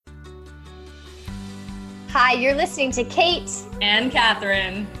Hi, you're listening to Kate and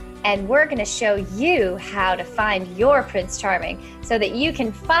Catherine, and we're going to show you how to find your Prince Charming so that you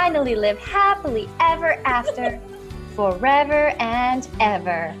can finally live happily ever after forever and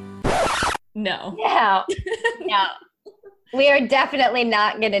ever. No. No. We are definitely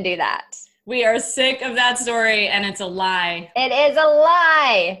not going to do that. We are sick of that story, and it's a lie. It is a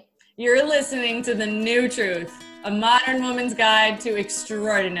lie. You're listening to The New Truth, a modern woman's guide to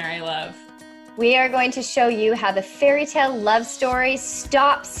extraordinary love. We are going to show you how the fairy tale love story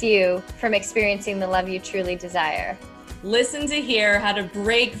stops you from experiencing the love you truly desire. Listen to hear how to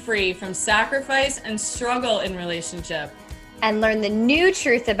break free from sacrifice and struggle in relationship. And learn the new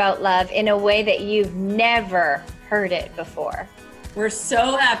truth about love in a way that you've never heard it before. We're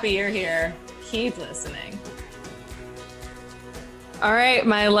so happy you're here. Keep listening. All right,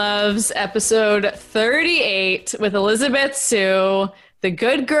 my loves, episode 38 with Elizabeth Sue, the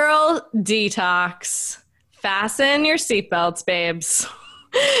Good Girl Detox. Fasten your seatbelts, babes.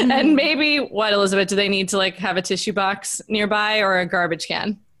 And maybe, what, Elizabeth, do they need to have a tissue box nearby or a garbage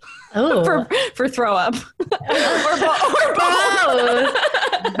can? Oh, for throw up. or both.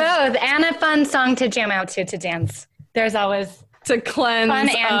 Both. And a fun song to jam out to dance. There's always to cleanse fun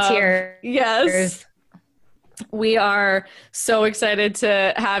and tears. Yes. We are so excited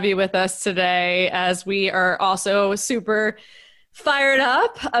to have you with us today, as we are also super fired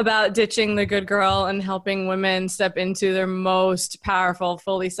up about ditching the good girl and helping women step into their most powerful,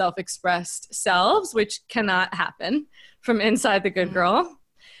 fully self-expressed selves, which cannot happen from inside the good girl.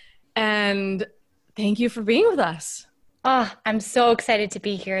 And thank you for being with us. Oh, I'm so excited to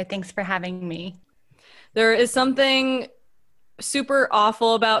be here. Thanks for having me. There is something super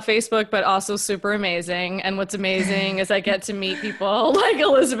awful about Facebook, but also super amazing. And what's amazing is I get to meet people like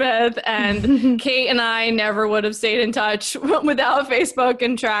Elizabeth, and Kate and I never would have stayed in touch without Facebook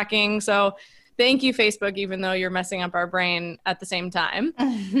and tracking. So thank you, Facebook, even though you're messing up our brain at the same time.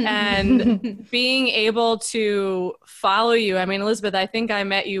 And being able to follow you. I mean, Elizabeth, I think I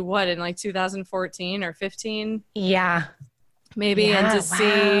met you, in 2014 or 15? Yeah. Maybe, and to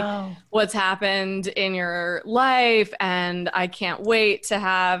see what's happened in your life. And I can't wait to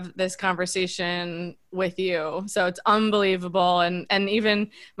have this conversation with you. So it's unbelievable. And even,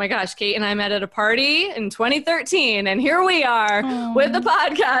 my gosh, Kate and I met at a party in 2013, and here we are with the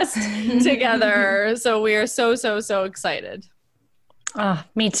podcast together. So we are so, so, so excited. Oh,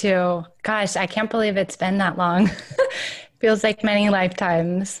 me too. Gosh, I can't believe it's been that long. Feels like many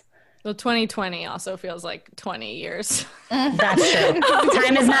lifetimes. Well, 2020 also feels like 20 years. That's true.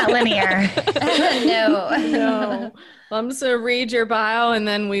 Time is not linear. No. Well, I'm just going to read your bio and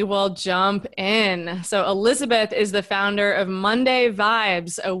then we will jump in. So Elizabeth is the founder of Monday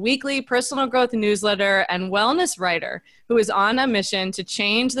Vibes, a weekly personal growth newsletter and wellness writer who is on a mission to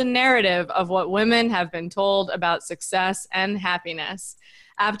change the narrative of what women have been told about success and happiness.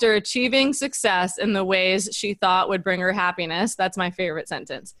 After achieving success in the ways she thought would bring her happiness, that's my favorite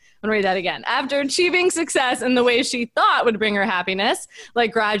sentence. I'm going to read that again. After achieving success in the ways she thought would bring her happiness,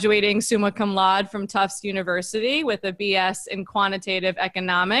 like graduating summa cum laude from Tufts University with a BS in quantitative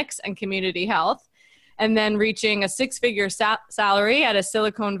economics and community health, and then reaching a six-figure salary at a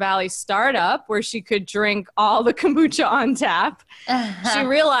Silicon Valley startup where she could drink all the kombucha on tap, she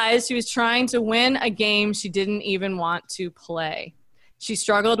realized she was trying to win a game she didn't even want to play. She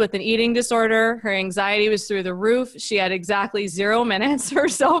struggled with an eating disorder. Her anxiety was through the roof. She had exactly 0 minutes for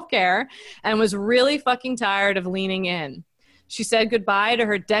self-care and was really fucking tired of leaning in. She said goodbye to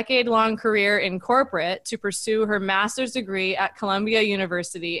her decade-long career in corporate to pursue her master's degree at Columbia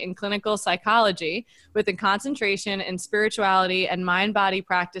University in clinical psychology with a concentration in spirituality and mind-body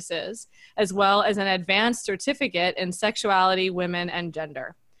practices, as well as an advanced certificate in sexuality, women, and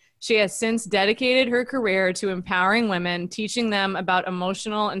gender. She has since dedicated her career to empowering women, teaching them about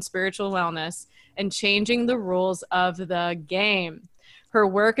emotional and spiritual wellness, and changing the rules of the game. Her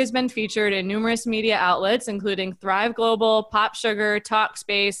work has been featured in numerous media outlets, including Thrive Global, Pop Sugar,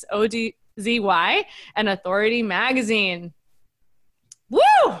 Talkspace, ODZY, and Authority Magazine. Woo!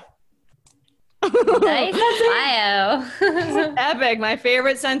 Nice bio. Epic. My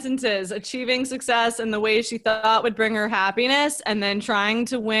favorite sentences: achieving success in the way she thought would bring her happiness, and then trying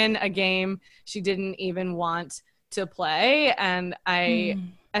to win a game she didn't even want to play. And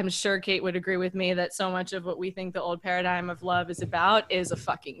I'm sure Kate would agree with me that so much of what we think the old paradigm of love is about is a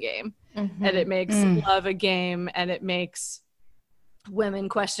fucking game. And it makes love a game, and it makes women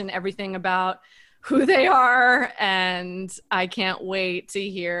question everything about who they are. And I can't wait to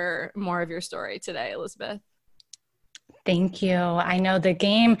hear more of your story today, Elizabeth. Thank you. I know the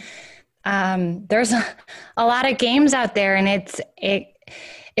game, there's a lot of games out there, and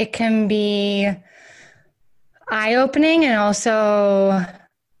it can be eye-opening and also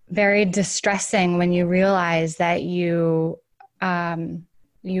very distressing when you realize that you've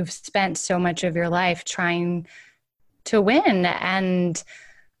spent so much of your life trying to win. And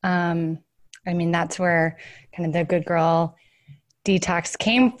I mean, that's where kind of the good girl detox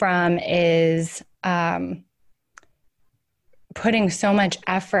came from, is putting so much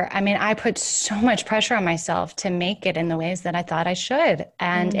effort. I mean, I put so much pressure on myself to make it in the ways that I thought I should.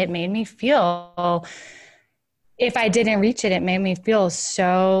 And it made me feel, if I didn't reach it, it made me feel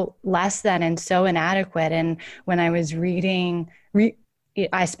so less than and so inadequate. And when I was reading,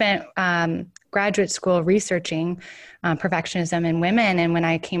 I spent graduate school researching perfectionism in women. And when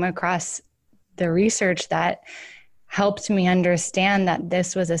I came across the research that helped me understand that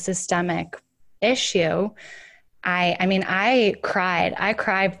this was a systemic issue, I mean, I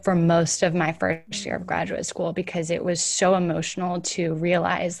cried for most of my first year of graduate school, because it was so emotional to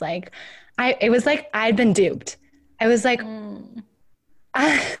realize, like, it was like I'd been duped. I was like,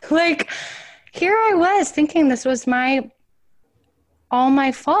 like, here I was thinking this was all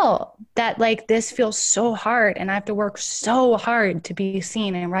my fault, that like this feels so hard and I have to work so hard to be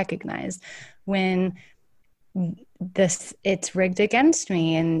seen and recognized, when it's rigged against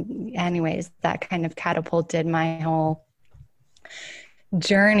me. And anyways, that kind of catapulted my whole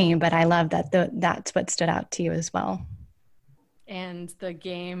journey. But I love that that's what stood out to you as well. And the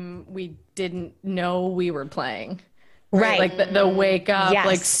game we didn't know we were playing. Right. Like the wake up, Yes.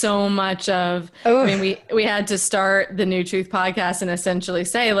 like so much of, I mean, we had to start the New Truth podcast and essentially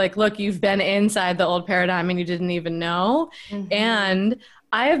say, like, look, you've been inside the old paradigm and you didn't even know. And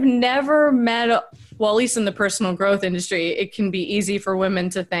I have never met, well, at least in the personal growth industry, it can be easy for women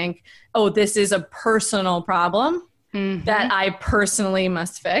to think, oh, this is a personal problem that I personally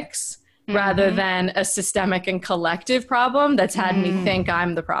must fix, rather than a systemic and collective problem that's had me think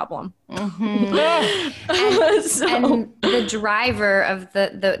I'm the problem. And the driver of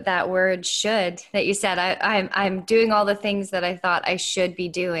that word should, that you said, I'm doing all the things that I thought I should be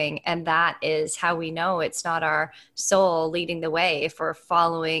doing. And that is how we know it's not our soul leading the way, if we're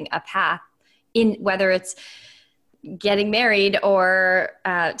following a path, in whether it's getting married or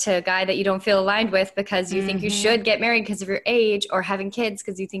to a guy that you don't feel aligned with because you think you should get married because of your age, or having kids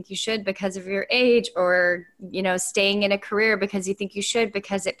because you think you should because of your age, or, you know, staying in a career because you think you should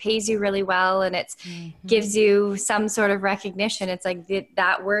because it pays you really well and it gives you some sort of recognition. It's like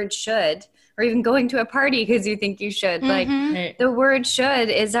that word should, or even going to a party because you think you should. Like the word should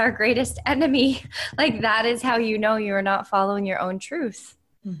is our greatest enemy. Like that is how you know you're not following your own truth.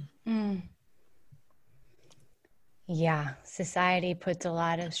 Yeah, society puts a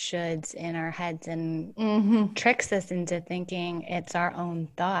lot of shoulds in our heads and tricks us into thinking it's our own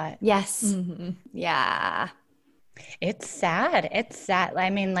thought. Yes. Yeah. It's sad. It's sad. I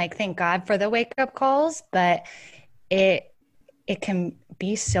mean, like, thank God for the wake-up calls, but it can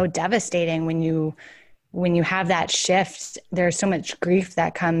be so devastating when you have that shift. There's so much grief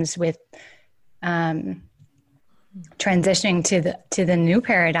that comes with transitioning to the new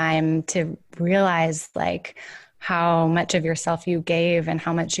paradigm, to realize, like, how much of yourself you gave and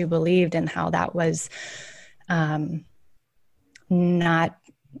how much you believed, and how that was not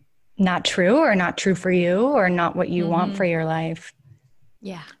true, or not true for you, or not what you want for your life.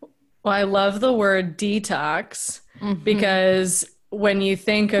 Yeah. Well, I love the word detox, because when you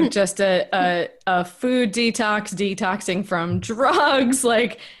think of just a food detox, detoxing from drugs,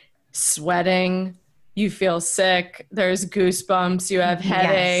 like sweating, you feel sick, there's goosebumps, you have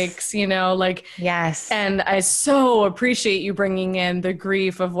headaches, you know, like, and I so appreciate you bringing in the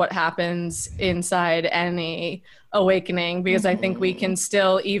grief of what happens inside any awakening, because I think we can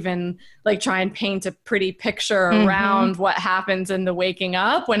still even like try and paint a pretty picture around what happens in the waking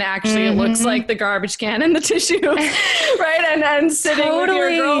up, when actually it looks like the garbage can and the tissues, right? And sitting with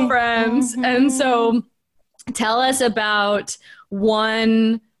your girlfriends. And so tell us about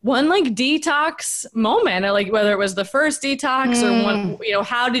one like detox moment, or like whether it was the first detox or one, you know,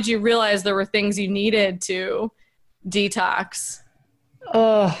 how did you realize there were things you needed to detox?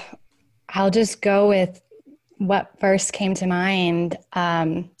 Oh, I'll just go with what first came to mind,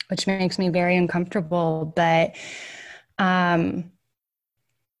 which makes me very uncomfortable. But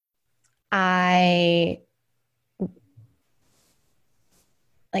I,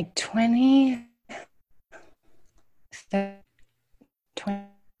 like 20,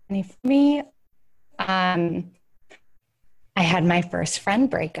 me, I had my first friend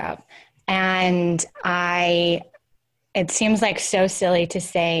breakup, and it seems like so silly to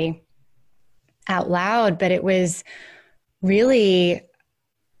say out loud, but it was really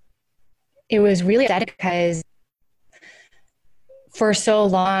sad, because for so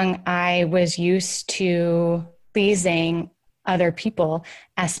long I was used to pleasing other people,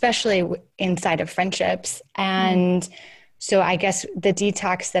 especially inside of friendships. And so I guess the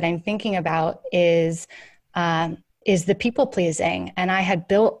detox that I'm thinking about is the people pleasing. And I had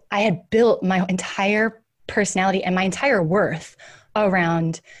built my entire personality and my entire worth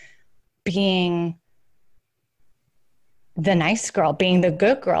around being the nice girl, being the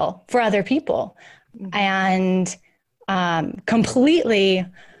good girl for other people, and completely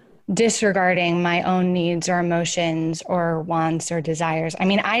disregarding my own needs or emotions or wants or desires. I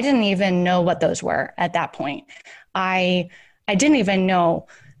mean, I didn't even know what those were at that point. I didn't even know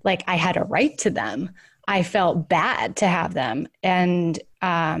like I had a right to them. I felt bad to have them. And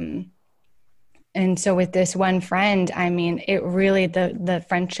so with this one friend, I mean, it really, the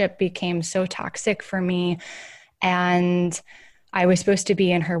friendship became so toxic for me. And I was supposed to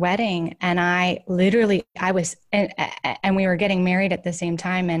be in her wedding, and I was, and we were getting married at the same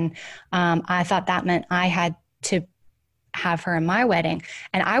time. And I thought that meant I had to have her in my wedding.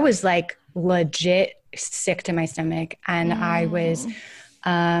 And I was like legit sick to my stomach. And I was,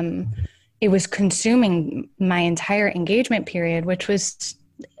 it was consuming my entire engagement period, which was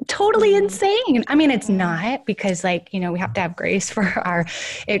totally insane. I mean, it's not, because like, we have to have grace for our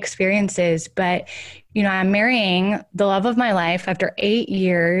experiences, but I'm marrying the love of my life after 8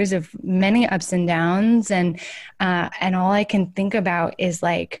 years of many ups and downs. And all I can think about is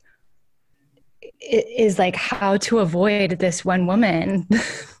like how to avoid this one woman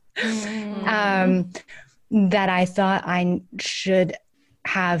that I thought I should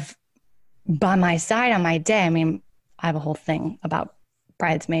have by my side on my day. I mean, I have a whole thing about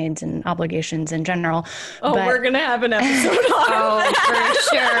bridesmaids and obligations in general. Oh, but we're going to have an episode on for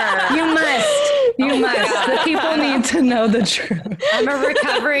sure. You must. The people need to know the truth. I'm a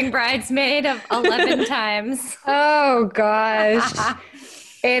recovering bridesmaid of 11 times. Oh gosh.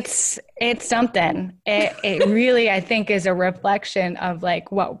 It's something. It really, I think, is a reflection of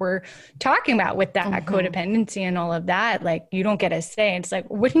like what we're talking about with that codependency and all of that. Like, you don't get a say. It's like,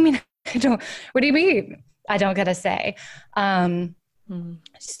 what do you mean? What do you mean I don't get a say?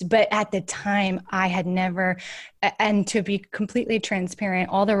 But at the time I had never, and to be completely transparent,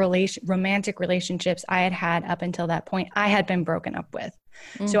 all the romantic relationships I had had up until that point, I had been broken up with.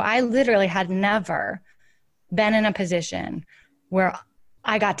 So I literally had never been in a position where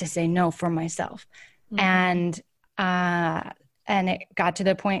I got to say no for myself. And it got to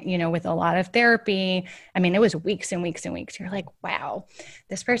the point, with a lot of therapy. I mean, it was weeks and weeks and weeks. You're like, wow,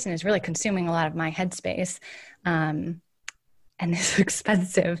 this person is really consuming a lot of my headspace. And it's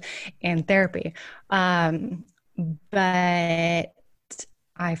expensive in therapy. But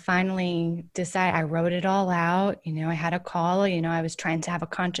I finally decided, I wrote it all out. I had a call, I was trying to have a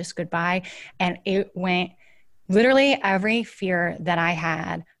conscious goodbye, and it went literally every fear that I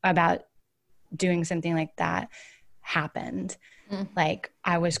had about doing something like that happened. Like,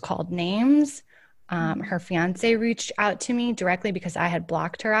 I was called names. Her fiance reached out to me directly because I had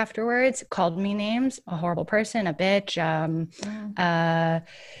blocked her afterwards, called me names, a horrible person, a bitch,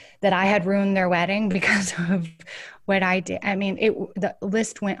 that I had ruined their wedding because of what I did. I mean, the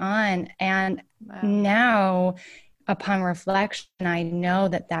list went on. And now, upon reflection, I know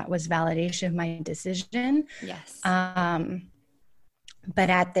that was validation of my decision. Yes. But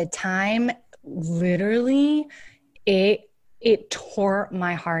at the time, literally, it tore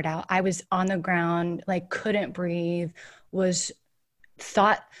my heart out. I was on the ground, like couldn't breathe,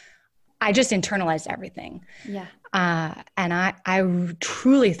 I just internalized everything. Yeah. And I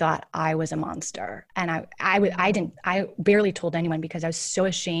truly thought I was a monster. And I barely told anyone because I was so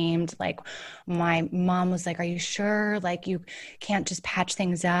ashamed. Like, my mom was like, "Are you sure? Like, you can't just patch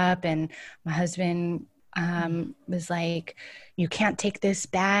things up." And my husband was like, "You can't take this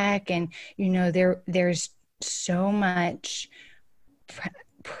back." And, there's so much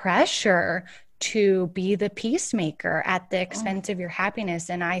pressure to be the peacemaker at the expense of your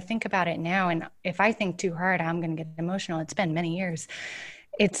happiness. And I think about it now, and if I think too hard, I'm going to get emotional. It's been many years.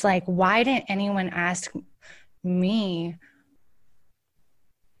 It's like, why didn't anyone ask me?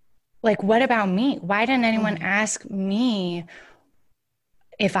 Like, what about me? Why didn't anyone ask me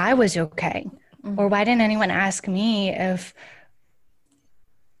if I was okay? Or why didn't anyone ask me if,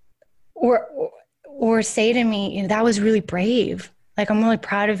 or say to me, that was really brave. Like, I'm really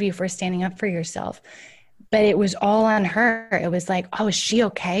proud of you for standing up for yourself. But it was all on her. It was like, oh, is she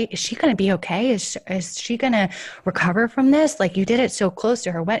okay? Is she going to be okay? Is she going to recover from this? Like, you did it so close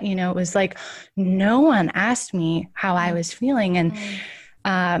to her. It was like, no one asked me how I was feeling.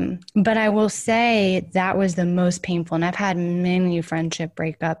 And, but I will say that was the most painful. And I've had many friendship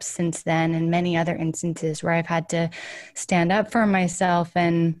breakups since then, and many other instances where I've had to stand up for myself.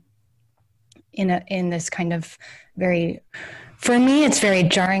 And in this kind of for me, it's very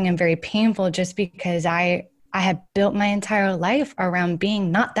jarring and very painful, just because I have built my entire life around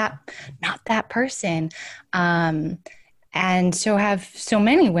being not that person. And so have so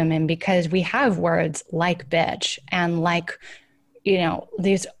many women, because we have words like bitch and like,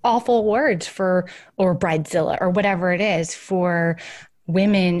 these awful words or bridezilla or whatever it is for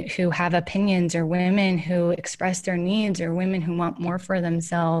women who have opinions, or women who express their needs, or women who want more for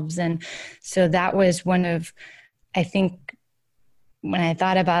themselves. And so that was I think when I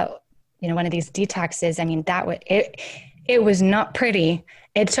thought about, one of these detoxes, I mean, it was not pretty.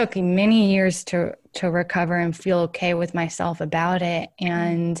 It took many years to recover and feel okay with myself about it.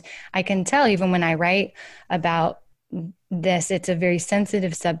 And I can tell, even when I write about this, it's a very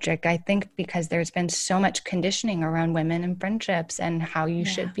sensitive subject, I think, because there's been so much conditioning around women and friendships and how you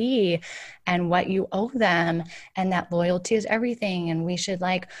should be and what you owe them, and that loyalty is everything, and we should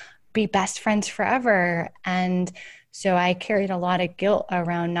be best friends forever. And so I carried a lot of guilt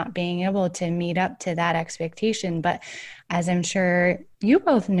around not being able to meet up to that expectation. But as I'm sure you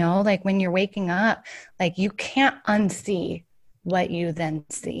both know, when you're waking up, you can't unsee what you then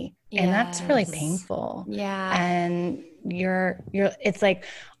see. Yes. And that's really painful. Yeah. And it's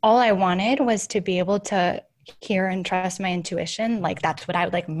all I wanted was to be able to hear and trust my intuition. That's what I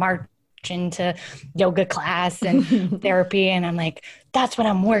would march into yoga class and therapy. And I'm that's what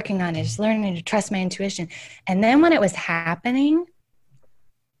I'm working on, is learning to trust my intuition. And then when it was happening,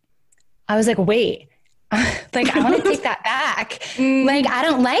 I was wait, I want to take that back. I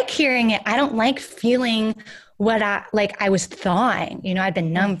don't like hearing it. I don't like feeling what I was thawing, I'd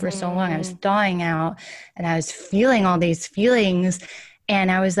been numb for so long. I was thawing out and I was feeling all these feelings. And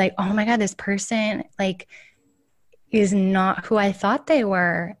I was oh my God, this person is not who I thought they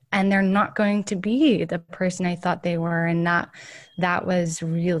were. And they're not going to be the person I thought they were. And that was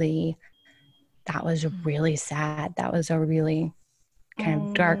really sad. That was a really kind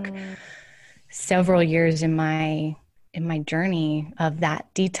of dark several years in my journey of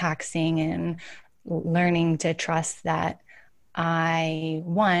that detoxing and learning to trust that I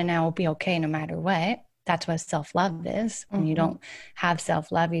will be okay no matter what. That's what self-love is. When you don't have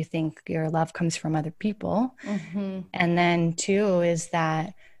self-love, you think your love comes from other people. And then two is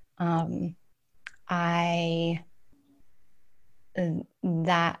that I'm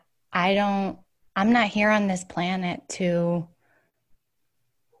not here on this planet to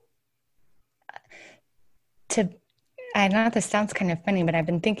I know this sounds kind of funny, but I've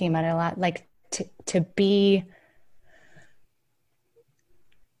been thinking about it a lot, to be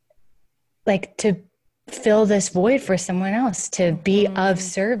to fill this void for someone else, to be of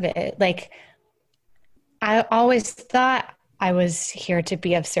service. I always thought I was here to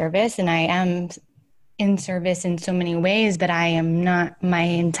be of service, and I am in service in so many ways, but I am not, my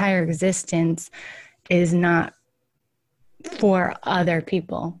entire existence is not for other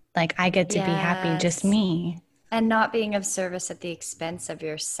people. I get to be happy, just me. And not being of service at the expense of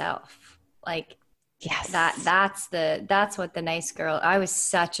yourself. Yes. That's what the nice girl, I was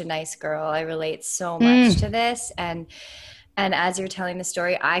such a nice girl. I relate so much to this. And as you're telling the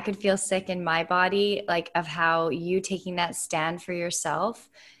story, I could feel sick in my body, of how you taking that stand for yourself.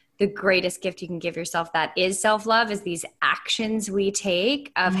 The greatest gift you can give yourself that is self-love, is these actions we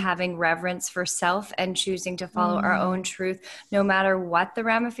take of having reverence for self and choosing to follow our own truth, no matter what the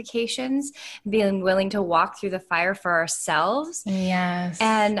ramifications, being willing to walk through the fire for ourselves. Yes.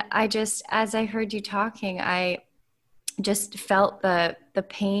 And as I heard you talking, I just felt the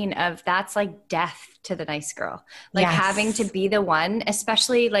pain of that's death to the nice girl, having to be the one,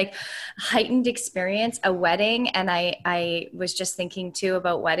 especially heightened experience, a wedding. And I was just thinking too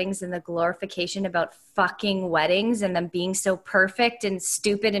about weddings and the glorification about fucking weddings and them being so perfect and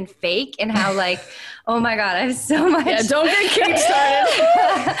stupid and fake, and how oh my God, I have so much. Yeah, don't get Kate started.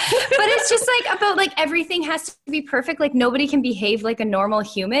 But it's just about everything has to be perfect. Nobody can behave like a normal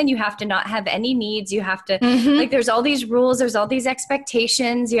human. You have to not have any needs. You have to there's all these rules. There's all these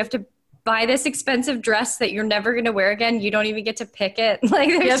expectations. You have to buy this expensive dress that you're never going to wear again. You don't even get to pick it.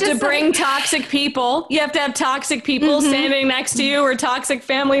 You have to bring toxic people. You have to have toxic people standing next to you, or toxic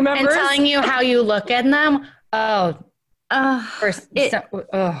family members. And telling you how you look at them.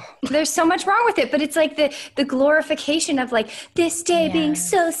 There's so much wrong with it, but it's the glorification of this day being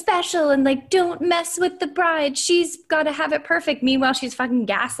so special, and don't mess with the bride. She's got to have it perfect. Meanwhile, she's fucking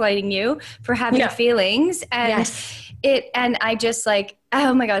gaslighting you for having feelings. And and I just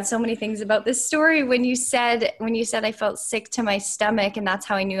Oh my God, so many things about this story. When you said I felt sick to my stomach, and that's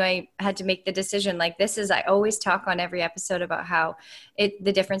how I knew I had to make the decision. Like, this is, I always talk on every episode about how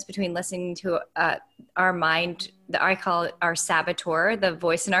the difference between listening to our mind, I call it our saboteur, the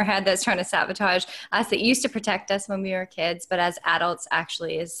voice in our head that's trying to sabotage us, that used to protect us when we were kids, but as adults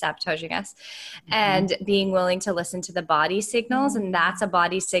actually is sabotaging us, and being willing to listen to the body signals. And that's a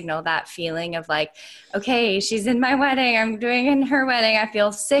body signal, that feeling of like, okay, she's in my wedding, I'm doing in her wedding, I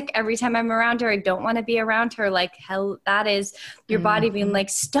feel sick every time I'm around her, I don't want to be around her. Like, hell, that is your body being like,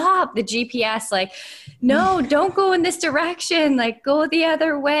 stop, the GPS, like, no, don't go in this direction, like, go the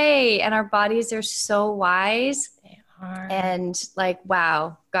other way. And our bodies are so wise. And like,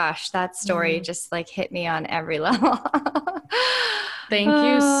 wow, gosh, that story just like hit me on every level. Thank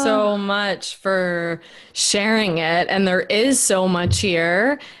you so much for sharing it. And there is so much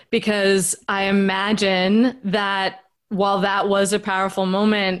here, because I imagine that while that was a powerful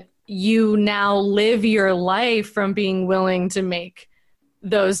moment, you now live your life from being willing to make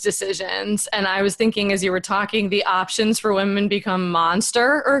those decisions. And I was thinking as you were talking, the options for women become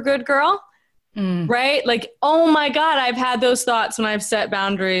monster or good girl. Right? Like, oh my God, I've had those thoughts when I've set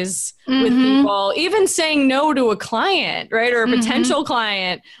boundaries with people, even saying no to a client, right? Or a potential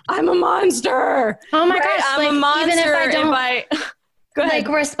client. I'm a monster. Oh my right? gosh. I'm like, a monster even if I don't go ahead.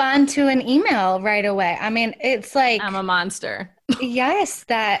 like respond to an email right away. I mean, it's like, I'm a monster. yes,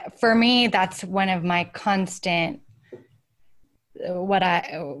 that for me, that's one of my constant, one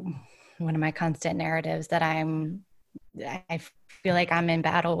of my constant narratives that I feel like I'm in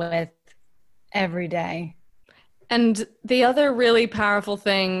battle with every day. And the other really powerful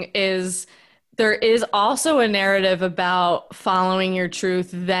thing is there is also a narrative about following your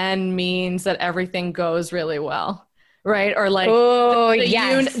truth then means that everything goes really well, right? Or like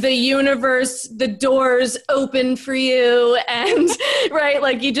Yes. the universe, the doors open for you, and right,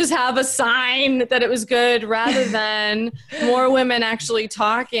 like you just have a sign that it was good, rather than more women actually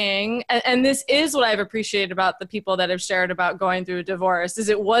talking. And this is what I've appreciated about the people that have shared about going through a divorce, is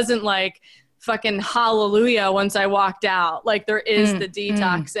it wasn't like fucking hallelujah once I walked out. Like, there is the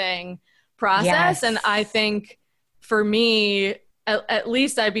detoxing process. Yes. And I think for me, at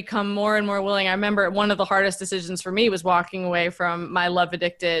least I become more and more willing. I remember one of the hardest decisions for me was walking away from my love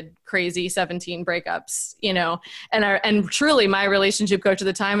addicted, crazy 17 breakups, you know, and truly my relationship coach at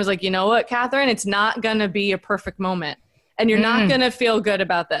the time was like, you know what, Catherine, it's not going to be a perfect moment, and you're not going to feel good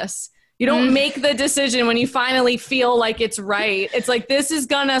about this. You don't make the decision when you finally feel like it's right. It's like, this is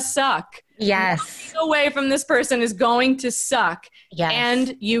going to suck. Yes. Walking away from this person is going to suck. Yes.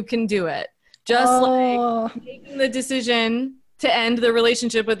 And you can do it. Just like making the decision to end the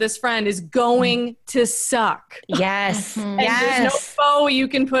relationship with this friend is going to suck. Yes. And yes. there's no bow you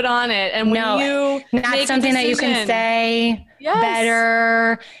can put on it. And when you not make something a decision, that you can say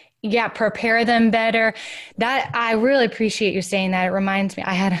better. Yeah, prepare them better. That, I really appreciate you saying that. It reminds me,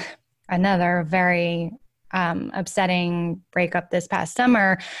 I had another very upsetting breakup this past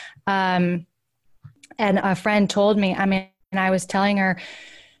summer. And a friend told me, I mean, I was telling her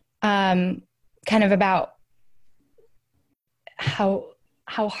kind of about how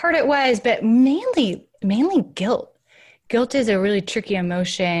hard it was, but mainly guilt. Guilt is a really tricky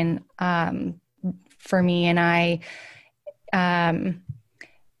emotion for me, and I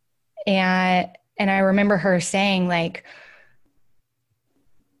remember her saying, like,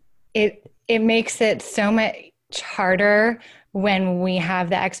 it makes it so much harder when we have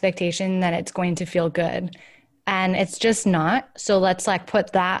the expectation that it's going to feel good, and it's just not. So let's like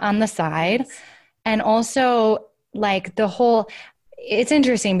put that on the side. And also, like, it's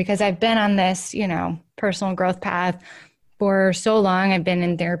interesting because I've been on this, you know, personal growth path for so long. I've been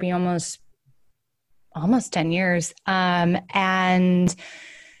in therapy almost 10 years. And,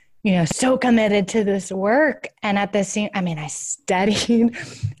 you know, so committed to this work. And at the same, I mean, I studied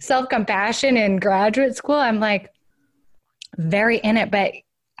self-compassion in graduate school. I'm like very in it, but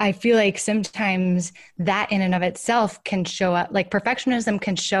I feel like sometimes that in and of itself can show up, like perfectionism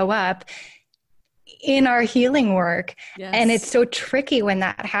can show up in our healing work. Yes. And it's so tricky when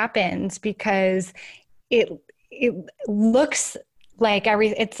that happens because it looks like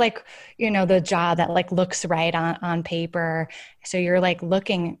it's like, you know, the job that like looks right on paper. So you're like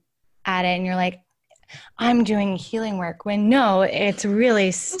looking at it and you're like, I'm doing healing work, when no, it's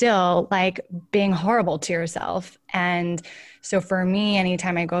really still like being horrible to yourself. And so for me,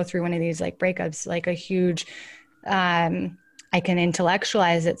 anytime I go through one of these like breakups, like a huge, I can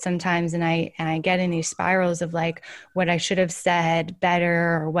intellectualize it sometimes, and I get in these spirals of like what I should have said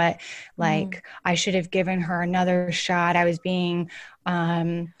better, or what like I should have given her another shot. I was being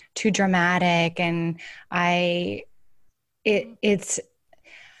too dramatic, and it's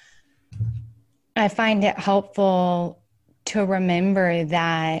I find it helpful to remember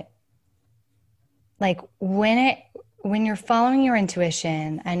that, like, when you're following your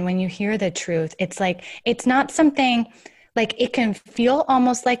intuition and when you hear the truth, it's like, it's not something, like, it can feel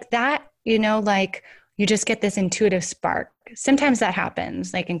almost like that, like you just get this intuitive spark. Sometimes that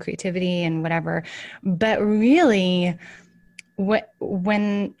happens, like in creativity and whatever. But really,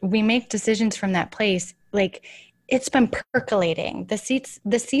 when we make decisions from that place, like, it's been percolating. The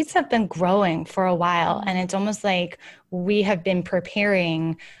seeds have been growing for a while, and it's almost like we have been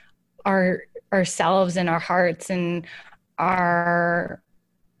preparing ourselves and our hearts and our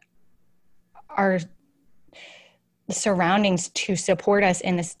our surroundings to support us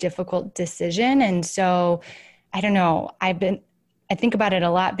in this difficult decision. And so, I don't know, I think about it a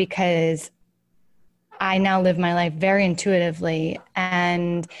lot because I now live my life very intuitively,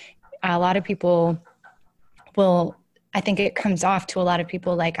 and a lot of people will, I think it comes off to a lot of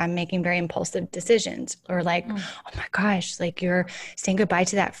people like I'm making very impulsive decisions, or like, oh my gosh, like you're saying goodbye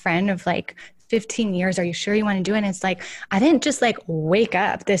to that friend of like 15 years. Are you sure you want to do it? And it's like, I didn't just like wake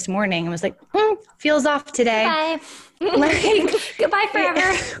up this morning and was like, feels off today. Bye. Like, Goodbye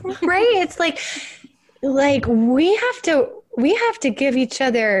forever. right. It's like we have to give each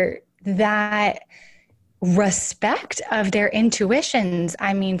other that respect of their intuitions.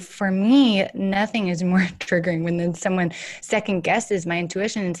 I mean, for me, nothing is more triggering when then someone second guesses my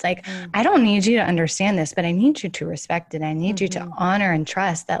intuition. It's like, I don't need you to understand this, but I need you to respect it. I need you to honor and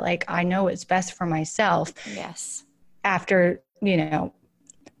trust that, like, I know what's best for myself. Yes. After,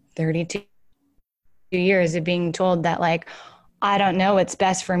 32 years of being told that, like, I don't know what's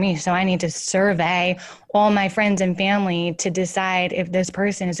best for me, so I need to survey all my friends and family to decide if this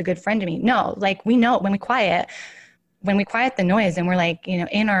person is a good friend to me. No, like, we know when we quiet the noise and we're like,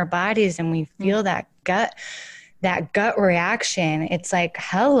 in our bodies and we feel that gut reaction, it's like,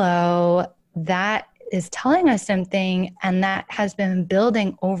 hello, that is telling us something, and that has been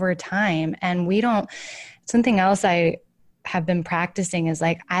building over time. And something else I have been practicing is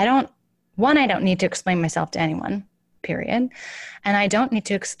like, I don't need to explain myself to anyone. Period. And I don't need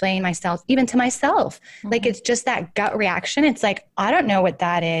to explain myself even to myself. Like, it's just that gut reaction. It's like, I don't know what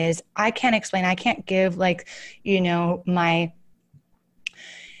that is. I can't explain. I can't give like, my,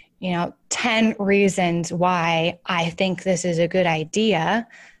 10 reasons why I think this is a good idea.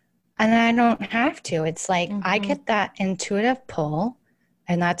 And I don't have to. It's like, I get that intuitive pull,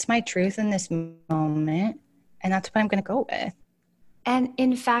 and that's my truth in this moment. And that's what I'm going to go with. And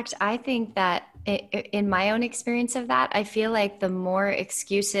in fact, I think that in my own experience of that, I feel like the more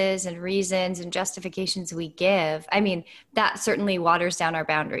excuses and reasons and justifications we give, I mean, that certainly waters down our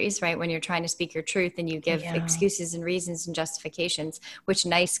boundaries, right? When you're trying to speak your truth and you give excuses and reasons and justifications, which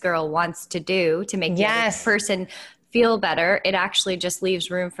nice girl wants to do to make the other person feel better, it actually just leaves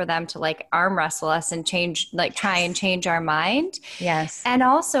room for them to like arm wrestle us and try and change our mind. Yes. And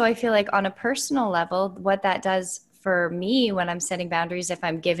also, I feel like on a personal level, what that does for me when I'm setting boundaries, if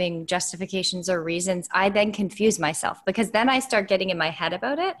I'm giving justifications or reasons, I then confuse myself, because then I start getting in my head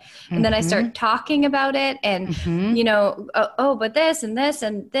about it. And then I start talking about it and, but this and this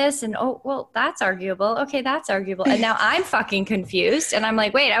and this, and oh, well, that's arguable. Okay, that's arguable. And now I'm fucking confused. And I'm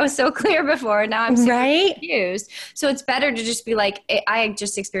like, wait, I was so clear before. Now I'm super confused. So it's better to just be like, I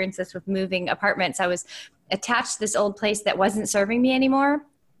just experienced this with moving apartments. I was attached to this old place that wasn't serving me anymore.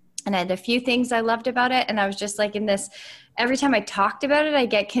 And I had a few things I loved about it. And I was just like in this, every time I talked about it, I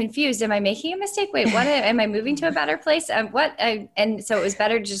get confused. Am I making a mistake? Wait, what? Am I moving to a better place? And so it was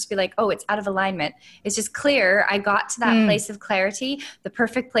better to just be like, oh, it's out of alignment. It's just clear. I got to that place of clarity. The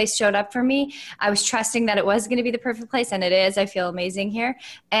perfect place showed up for me. I was trusting that it was going to be the perfect place. And it is. I feel amazing here.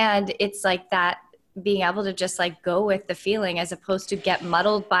 And it's like that, being able to just like go with the feeling as opposed to get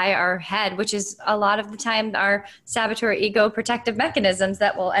muddled by our head, which is a lot of the time our saboteur ego protective mechanisms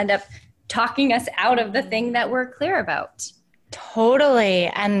that will end up talking us out of the thing that we're clear about. Totally.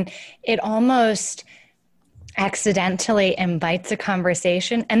 And it almost accidentally invites a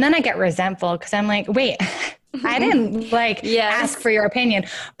conversation. And then I get resentful because I'm like, wait, I didn't ask for your opinion,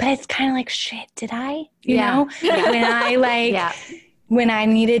 but it's kind of like, shit, did I, you know, when I when I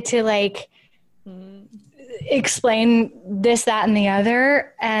needed to explain this, that, and the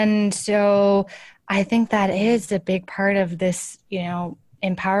other. And so I think that is a big part of this,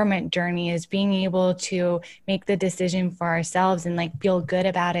 empowerment journey, is being able to make the decision for ourselves and feel good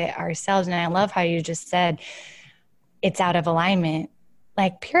about it ourselves. And I love how you just said it's out of alignment,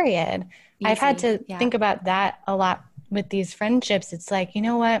 period. Easy. I've had to think about that a lot with these friendships. It's like, you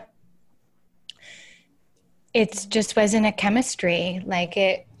know what? It just wasn't a chemistry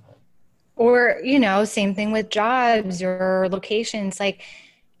or, same thing with jobs or locations.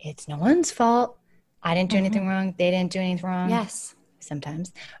 It's no one's fault. I didn't do anything wrong. They didn't do anything wrong. Yes.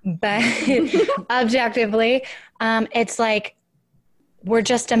 Sometimes. But objectively, it's like, we're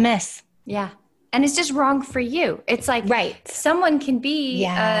just a miss. Yeah. And it's just wrong for you. It's like someone can be a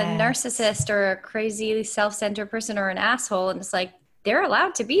narcissist or a crazy self-centered person or an asshole. And it's like, they're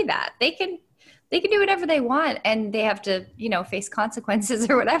allowed to be that. They can do whatever they want and they have to, face consequences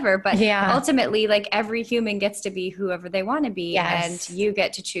or whatever. But ultimately, like every human gets to be whoever they want to be. And you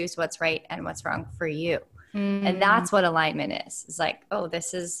get to choose what's right and what's wrong for you. And that's what alignment is. It's like, oh,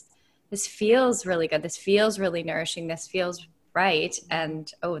 this feels really good. This feels really nourishing. This feels right. And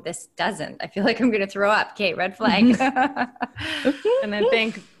oh, this doesn't. I feel like I'm going to throw up. Kate, red flag. And I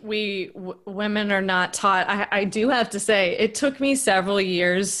think women are not taught. I do have to say, it took me several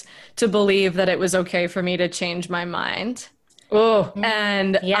years to believe that it was okay for me to change my mind. Oh,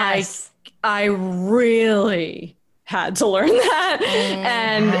 and I really had to learn that.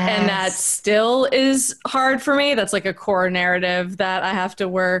 And that still is hard for me. That's like a core narrative that I have to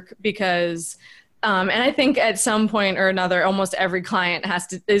work because and I think at some point or another, almost every client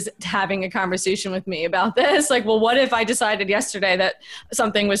is having a conversation with me about this. Like, well, what if I decided yesterday that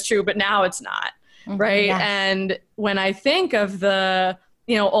something was true, but now it's not, right? Yes. And when I think of the,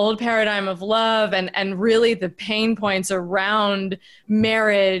 old paradigm of love and really the pain points around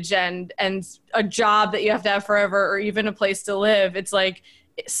marriage and a job that you have to have forever or even a place to live, it's like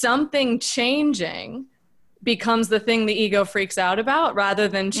something changing becomes the thing the ego freaks out about rather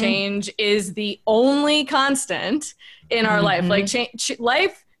than change is the only constant in our life. Like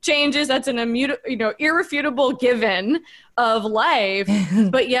life changes. That's an irrefutable given of life.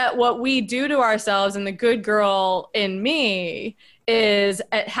 But yet what we do to ourselves and the good girl in me is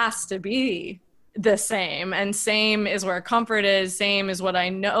it has to be the same. And same is where comfort is. Same is what I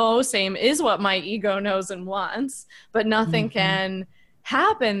know. Same is what my ego knows and wants. But nothing can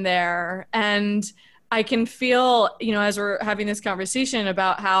happen there. And I can feel, as we're having this conversation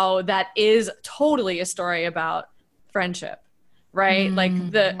about how that is totally a story about friendship, right? Like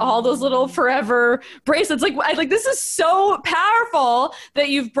all those little forever bracelets. Like this is so powerful that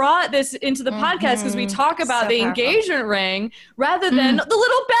you've brought this into the podcast because we talk about the engagement ring rather than the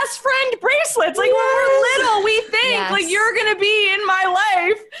little best friend bracelets. Like when we're little, we think like you're going to be in my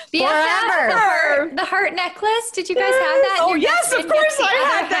life forever. The heart necklace. Did you guys have that? Oh yes, of course I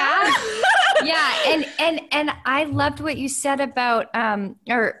had that. Yeah. And I loved what you said about,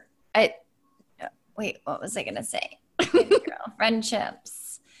 wait, what was I going to say? Girl,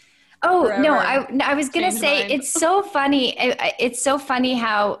 friendships. Oh, forever. No, I was going to say, it's so funny. It's so funny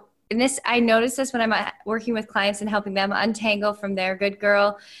how, I notice this when I'm working with clients and helping them untangle from their good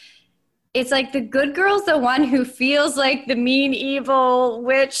girl. It's like the good girl's the one who feels like the mean, evil,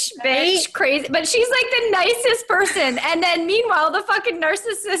 witch, bitch, crazy, but she's like the nicest person. And then meanwhile, the fucking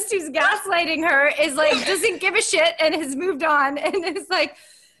narcissist who's gaslighting her is like, doesn't give a shit and has moved on and is like,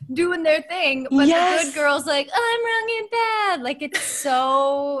 doing their thing, but the good girl's like, oh, I'm wrong and bad. Like, it's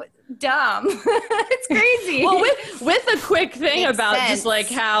so dumb. It's crazy. Well, with a quick thing about just like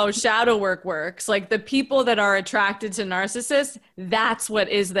how shadow work works, like the people that are attracted to narcissists, that's what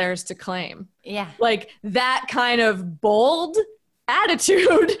is theirs to claim. Yeah. Like that kind of bold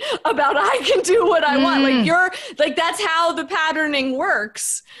attitude about I can do what I want. Like that's how the patterning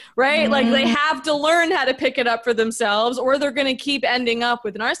works, right? Like they have to learn how to pick it up for themselves or they're going to keep ending up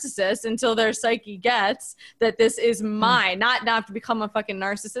with narcissists until their psyche gets that this is mine, not to become a fucking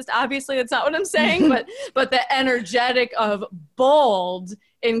narcissist. Obviously that's not what I'm saying, but the energetic of bold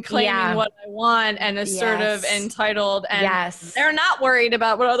in claiming what I want and assertive, entitled, and they're not worried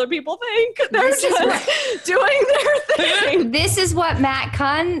about what other people think. They're just doing their thing. This is what Matt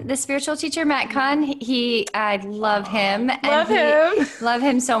Kahn, the spiritual teacher, Matt Kahn, I love him. Love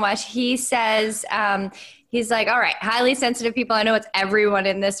him so much. He says, he's like, all right, highly sensitive people. I know it's everyone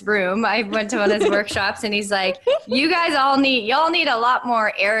in this room. I went to one of his workshops and he's like, y'all need a lot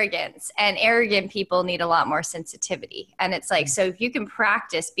more arrogance and arrogant people need a lot more sensitivity. And it's like, so if you can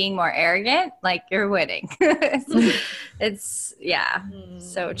practice being more arrogant, like you're winning. It's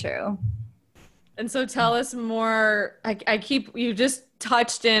so true. And so tell us more. You just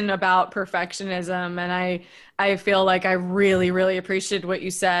touched in about perfectionism and I feel like I really, really appreciated what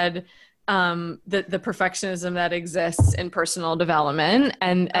you said. The perfectionism that exists in personal development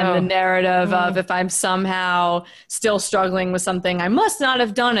and the narrative of if I'm somehow still struggling with something, I must not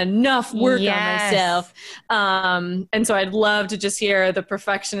have done enough work on myself. And so I'd love to just hear the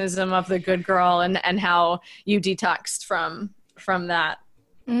perfectionism of the good girl and how you detoxed from that.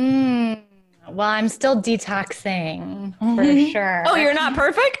 Well, I'm still detoxing for sure. Oh, you're not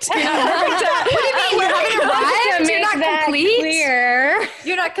perfect? You're not perfect? What do you mean? You haven't arrived? You're not complete? Clear.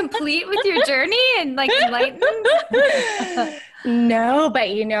 You're not complete with your journey and like enlightened? No, but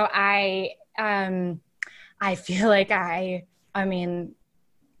I feel like I mean,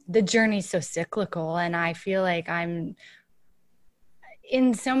 the journey's so cyclical, and I feel like I'm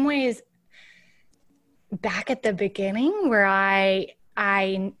in some ways back at the beginning where I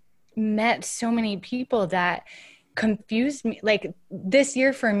met so many people that confused me. Like this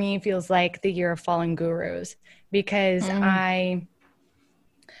year for me feels like the year of fallen gurus because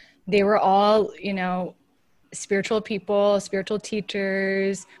they were all, spiritual people, spiritual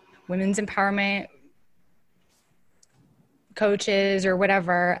teachers, women's empowerment coaches or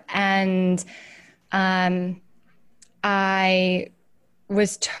whatever. And I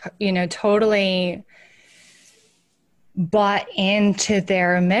was, totally bought into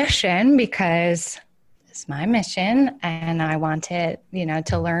their mission because it's my mission. And I wanted,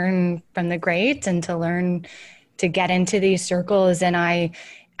 to learn from the greats and to learn to get into these circles. And I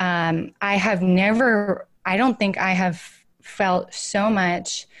don't think I have felt so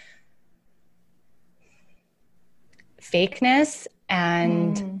much fakeness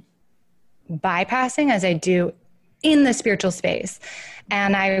and bypassing as I do in the spiritual space.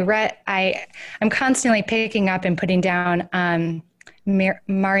 And I'm constantly picking up and putting down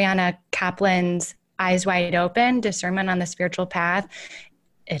Mariana Kaplan's Eyes Wide Open, Discernment on the Spiritual Path.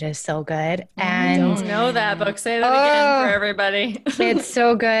 It is so good. And I don't know that book. Say that again for everybody. It's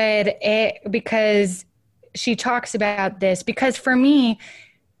so good because she talks about this. Because for me,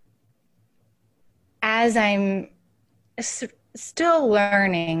 as I'm still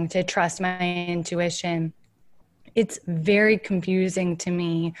learning to trust my intuition, it's very confusing to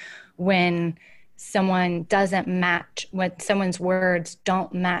me when someone's words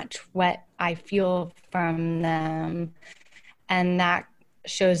don't match what I feel from them. And that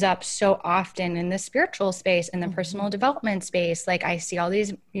shows up so often in the spiritual space and the personal development space. Like I see all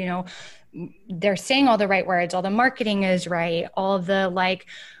these, they're saying all the right words, all the marketing is right, all the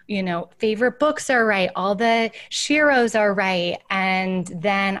favorite books are right, all the shiros are right. And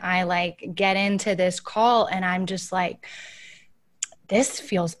then I get into this call and I'm just like, this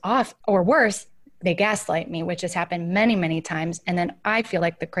feels off, or worse, they gaslight me, which has happened many, many times. And then I feel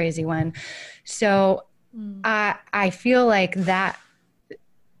like the crazy one. So I feel like that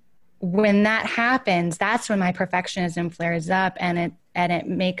when that happens, that's when my perfectionism flares up, and it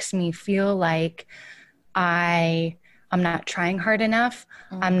makes me feel like I'm not trying hard enough.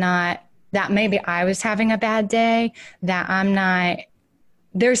 That maybe I was having a bad day,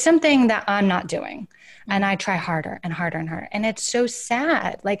 there's something that I'm not doing. And I try harder and harder and harder. And it's so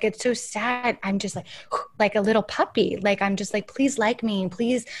sad. It's so sad. I'm just like a little puppy. I'm just like, please like me.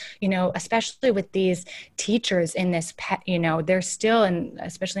 Please, especially with these teachers in this, they're still,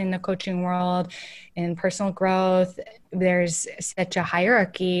 especially in the coaching world, in personal growth, there's such a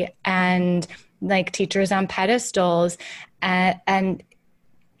hierarchy and teachers on pedestals. And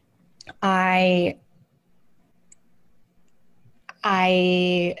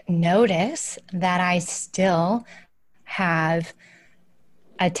I notice that I still have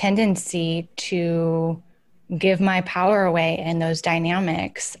a tendency to give my power away in those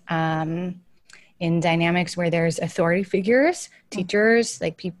dynamics, in dynamics where there's authority figures, teachers,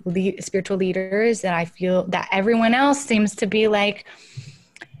 people, spiritual leaders that I feel that everyone else seems to be like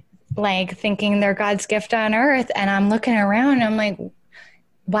thinking they're God's gift on earth. And I'm looking around and I'm like,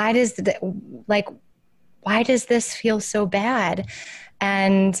 why does this feel so bad?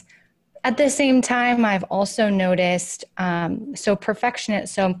 And at the same time, I've also noticed, so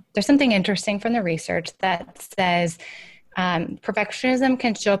there's something interesting from the research that says perfectionism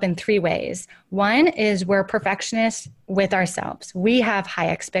can show up in three ways. One is we're perfectionists with ourselves. We have high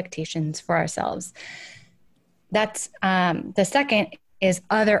expectations for ourselves. That's the second is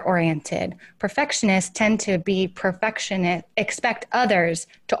other-oriented. Perfectionists tend to be perfectionist, expect others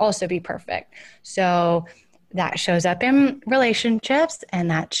to also be perfect. So that shows up in relationships,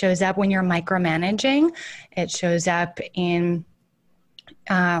 and that shows up when you're micromanaging. It shows up in,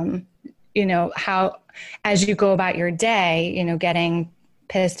 how, as you go about your day, getting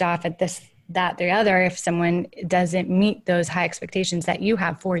pissed off at this, that, the other. If someone doesn't meet those high expectations that you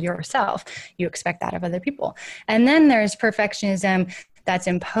have for yourself, you expect that of other people. And then there's perfectionism that's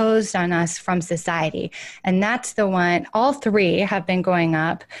imposed on us from society. And that's the one, all three have been going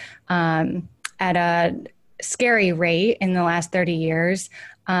up at a scary rate in the last 30 years.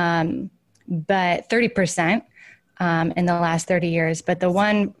 But 30%, in the last 30 years. But the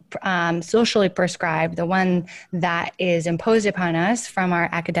one socially prescribed, the one that is imposed upon us from our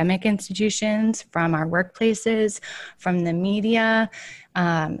academic institutions, from our workplaces, from the media,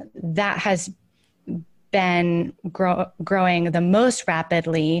 that has been growing the most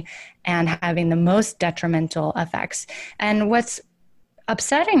rapidly and having the most detrimental effects. And what's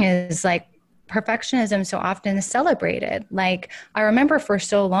upsetting is like perfectionism so often is celebrated. Like I remember for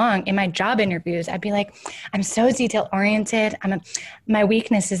so long in my job interviews, I'd be like, I'm so detail oriented. My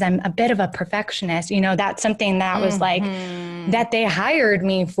weakness is I'm a bit of a perfectionist. You know, that's something that was like that they hired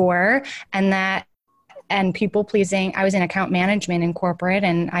me for, and people pleasing. I was in account management in corporate,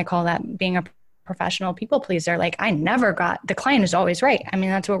 and I call that being a professional people pleaser. Like I never got, the client is always right. I mean,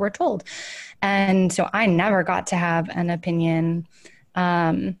 that's what we're told. And so I never got to have an opinion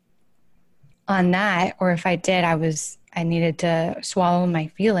on that, or if I did, I needed to swallow my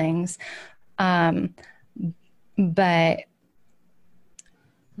feelings. But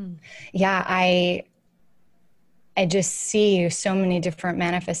yeah, I just see so many different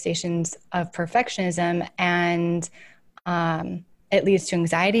manifestations of perfectionism, and it leads to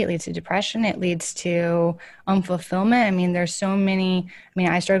anxiety, it leads to depression, it leads to unfulfillment. I mean, there's so many. I mean,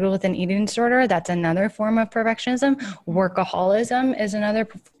 I struggle with an eating disorder. That's another form of perfectionism. Workaholism is another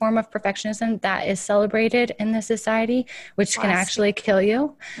form of perfectionism that is celebrated in this society, which can actually kill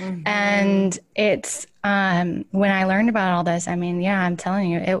you. And it's, when I learned about all this, I mean, yeah, I'm telling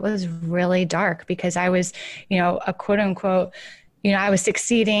you, it was really dark because I was, you know, a quote unquote, you know, I was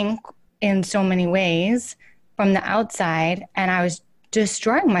succeeding in so many ways from the outside, and I was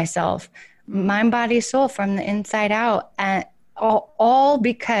destroying myself, mind, body, soul, from the inside out, and all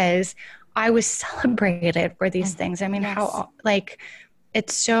because I was celebrated for these things. I mean, how, like,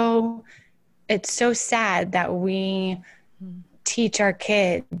 it's so sad that we teach our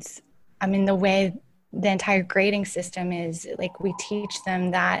kids. I mean, the way the entire grading system is, like, we teach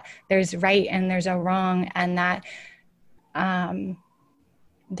them that there's right and there's a wrong, and that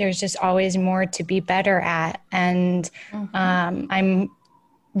there's just always more to be better at. And I'm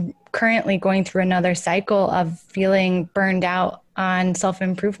currently going through another cycle of feeling burned out on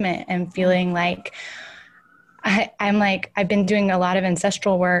self-improvement and feeling like I'm like, I've been doing a lot of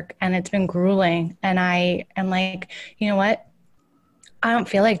ancestral work and it's been grueling. And I am like, you know what? I don't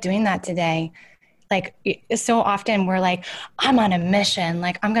feel like doing that today. Like, so often we're like, I'm on a mission.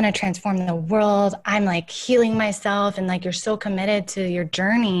 Like, I'm going to transform the world. I'm like healing myself. And like, you're so committed to your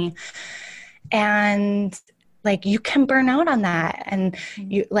journey. And like, you can burn out on that. And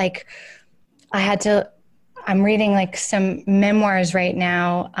you like, I'm reading like some memoirs right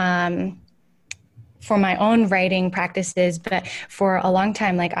now, for my own writing practices. But for a long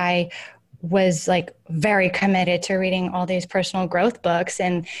time, like I was like very committed to reading all these personal growth books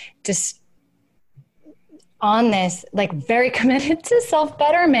and just on this, like very committed to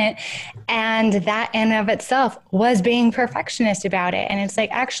self-betterment. And that in of itself was being perfectionist about it. And it's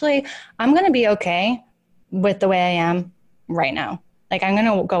like, actually, I'm going to be okay with the way I am right now. Like, I'm going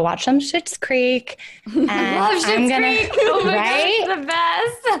to go watch some Schitt's Creek. And Love Schitt's Creek. Oh my gosh, the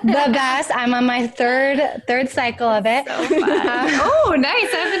best. The best. I'm on my third cycle of it. So fun. Oh,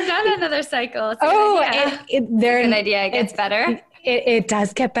 nice. I haven't done another cycle. It's an idea. It gets better. It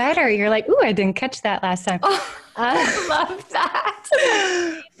does get better. You're like, ooh, I didn't catch that last time. Oh, I love that.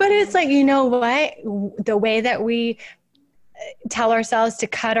 But it's like, you know what? The way that we tell ourselves to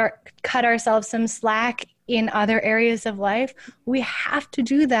cut ourselves some slack in other areas of life, we have to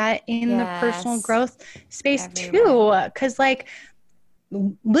do that in the personal growth space too. Because like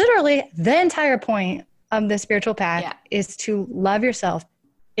literally the entire point of the spiritual path is to love yourself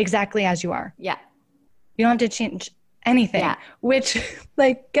exactly as you are. Yeah. You don't have to change anything, which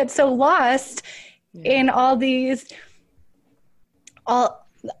like gets so lost in all these, all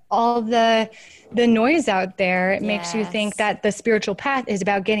the noise out there. It makes you think that the spiritual path is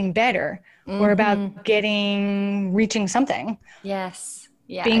about getting better or about reaching something. Yes.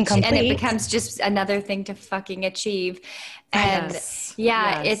 Yeah. Being complete. And it becomes just another thing to fucking achieve. And it's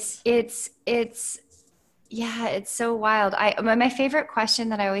so wild. My favorite question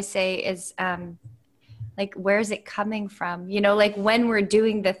that I always say is, like, where is it coming from? You know, like when we're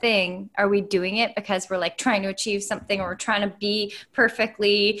doing the thing, are we doing it because we're like trying to achieve something, or we're trying to be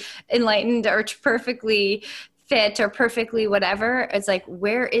perfectly enlightened or perfectly fit or perfectly whatever? It's like,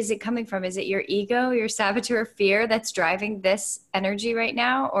 where is it coming from? Is it your ego, your saboteur fear that's driving this energy right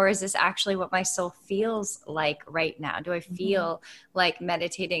now? Or is this actually what my soul feels like right now? Do I feel like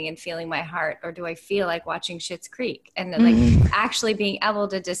meditating and feeling my heart? Or do I feel like watching Schitt's Creek? And then like actually being able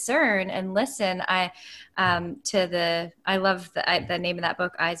to discern and listen. I love the name of that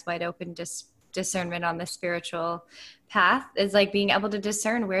book, Eyes Wide Open, just discernment on the spiritual path, is like being able to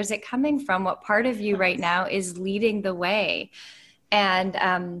discern, where's it coming from? What part of you right now is leading the way?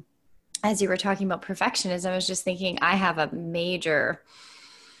 And as you were talking about perfectionism, I was just thinking, I have a major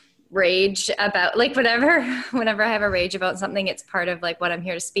rage about, like, whenever I have a rage about something, it's part of like what I'm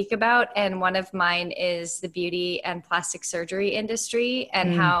here to speak about. And one of mine is the beauty and plastic surgery industry,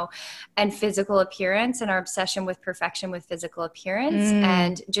 and how, and physical appearance, and our obsession with perfection with physical appearance.